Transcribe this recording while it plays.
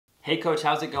Hey coach,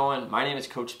 how's it going? My name is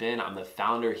Coach Ben. I'm the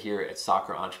founder here at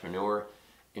Soccer Entrepreneur.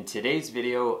 In today's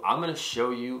video, I'm going to show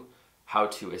you how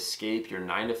to escape your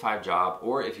 9-to-5 job,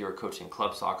 or if you're coaching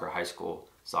club soccer, high school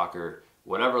soccer,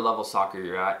 whatever level soccer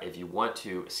you're at, if you want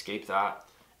to escape that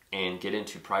and get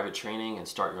into private training and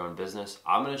start your own business,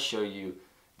 I'm going to show you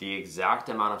the exact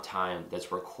amount of time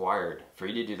that's required for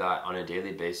you to do that on a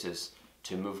daily basis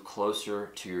to move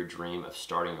closer to your dream of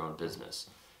starting your own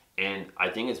business. And I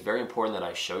think it's very important that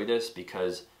I show you this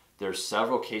because there's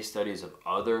several case studies of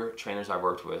other trainers I've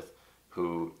worked with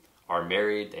who are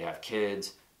married, they have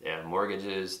kids, they have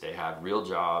mortgages, they have real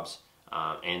jobs,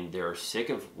 and they're sick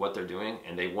of what they're doing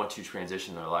and they want to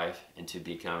transition their life into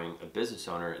becoming a business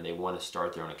owner and they want to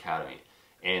start their own academy.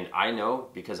 And I know,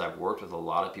 because I've worked with a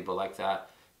lot of people like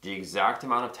that, the exact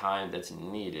amount of time that's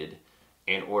needed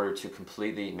in order to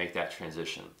completely make that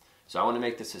transition. So I want to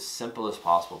make this as simple as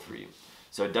possible for you.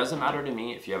 So it doesn't matter to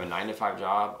me if you have a 9-to-5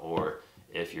 job or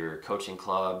if you're coaching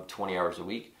club 20 hours a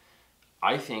week.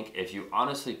 I think if you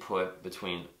honestly put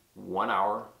between 1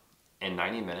 hour and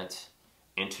 90 minutes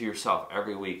into yourself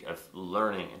every week of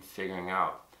learning and figuring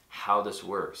out how this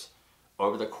works,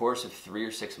 over the course of 3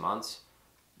 or 6 months,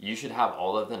 you should have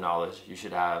all of the knowledge. You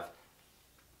should have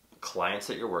clients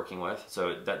that you're working with.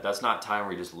 So that's not time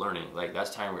where you're just learning. Like,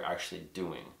 that's time we're actually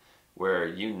doing, where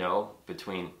you know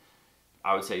between,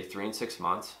 I would say, 3 and 6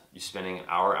 months, you're spending an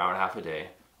hour, hour and a half a day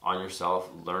on yourself,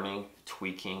 learning,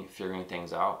 tweaking, figuring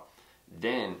things out.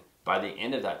 Then by the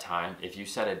end of that time, if you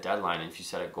set a deadline, if you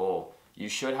set a goal, you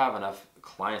should have enough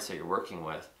clients that you're working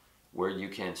with where you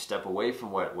can step away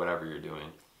from whatever you're doing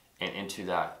and into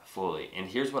that fully. And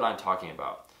here's what I'm talking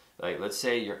about. Like, let's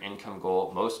say your income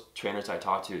goal, most trainers I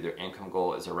talk to, their income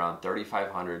goal is around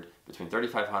 $3,500, between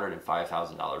 $3,500 and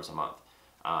 $5,000 a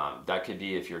month. That could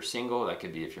be if you're single, that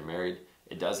could be if you're married.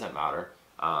 It doesn't matter.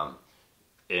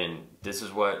 And this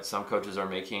is what some coaches are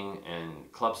making in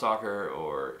club soccer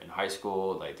or in high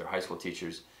school, like they're high school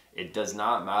teachers. It does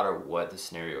not matter what the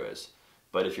scenario is.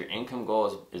 But if your income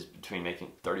goal is between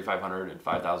making $3,500 and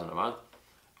 $5,000 a month,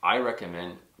 I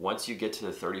recommend once you get to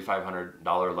the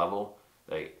 $3,500 level,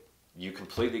 like, you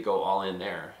completely go all in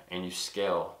there and you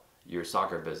scale your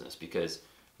soccer business, because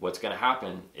what's going to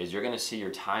happen is you're going to see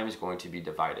your time is going to be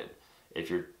divided. If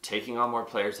you're taking on more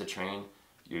players to train,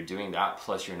 you're doing that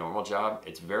plus your normal job,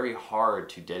 it's very hard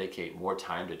to dedicate more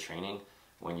time to training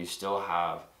when you still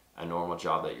have a normal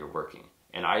job that you're working.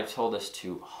 And I've told this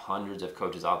to hundreds of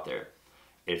coaches out there.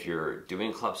 If you're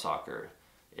doing club soccer,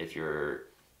 if you're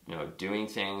doing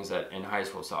things in high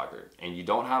school soccer, and you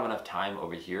don't have enough time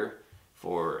over here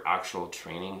for actual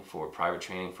training, for private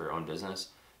training for your own business,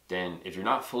 then if you're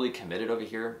not fully committed over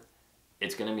here,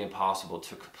 it's going to be impossible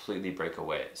to completely break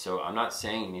away. So I'm not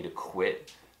saying you need to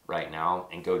quit right now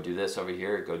and go do this over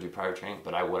here, go do private training,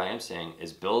 but what I am saying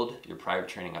is build your private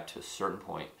training up to a certain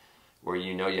point where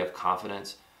you know you have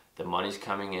confidence, the money's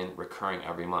coming in recurring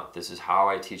every month. This is how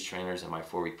I teach trainers in my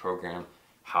 4-week program,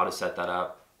 how to set that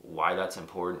up, why that's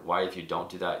important, why if you don't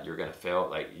do that, you're going to fail.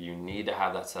 Like, you need to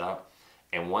have that set up.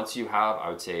 And once you have, I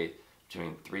would say,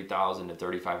 between $3,000 to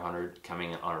 $3,500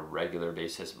 coming in on a regular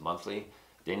basis monthly,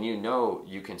 then you know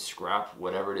you can scrap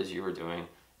whatever it is you were doing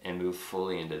and move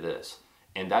fully into this.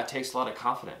 And that takes a lot of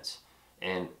confidence.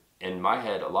 And in my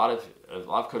head, a lot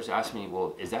of coaches ask me,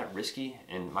 well, is that risky?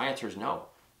 And my answer is no.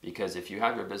 Because if you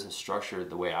have your business structured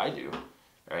the way I do,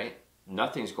 right,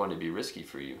 nothing's going to be risky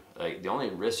for you. Like, the only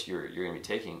risk you're going to be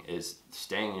taking is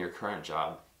staying in your current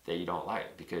job that you don't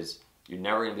like, because you're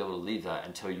never going to be able to leave that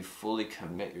until you fully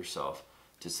commit yourself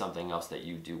to something else that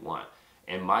you do want.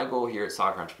 And my goal here at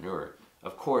Soccer Entrepreneur,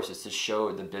 of course, is to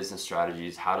show the business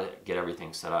strategies, how to get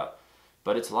everything set up.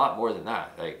 But it's a lot more than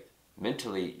that. Like,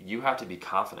 mentally, you have to be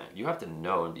confident. You have to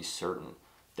know and be certain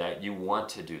that you want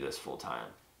to do this full time.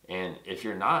 And if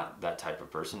you're not that type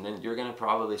of person, then you're going to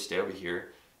probably stay over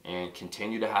here and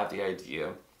continue to have the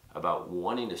idea about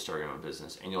wanting to start your own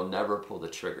business, and you'll never pull the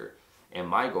trigger. And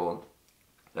my goal,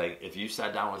 like, if you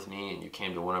sat down with me and you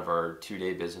came to one of our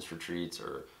 2-day business retreats,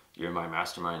 or you're in my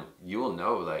mastermind, you will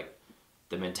know, like,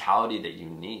 the mentality that you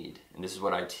need. And this is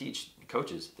what I teach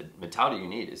coaches. The mentality you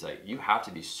need is, like, you have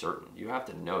to be certain. You have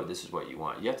to know this is what you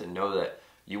want. You have to know that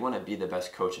you want to be the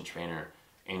best coach and trainer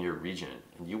in your region.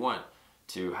 And you want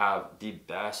to have the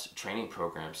best training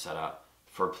program set up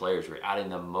for players. You're adding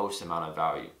the most amount of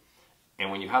value.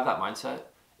 And when you have that mindset,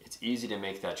 it's easy to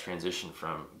make that transition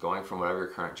from going from whatever your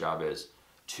current job is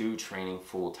to training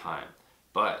full time.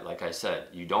 But like I said,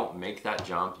 you don't make that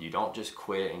jump. You don't just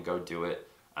quit and go do it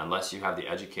unless you have the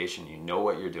education, you know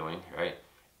what you're doing, right?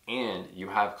 And you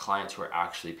have clients who are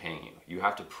actually paying you. You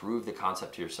have to prove the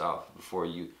concept to yourself before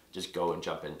you just go and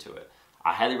jump into it.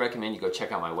 I highly recommend you go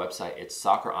check out my website. It's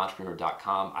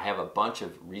soccerentrepreneur.com. I have a bunch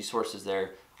of resources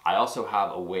there. I also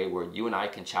have a way where you and I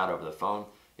can chat over the phone.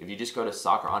 If you just go to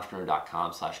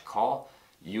soccerentrepreneur.com/call,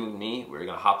 you and me, we're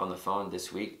gonna hop on the phone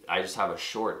this week. I just have a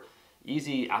short,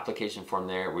 easy application form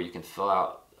there where you can fill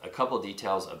out a couple of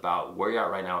details about where you're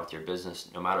at right now with your business,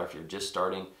 no matter if you're just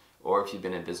starting or if you've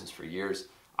been in business for years.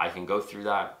 I can go through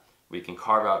that. We can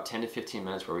carve out 10 to 15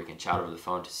 minutes where we can chat over the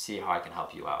phone to see how I can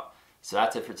help you out. So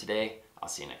that's it for today. I'll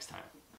see you next time.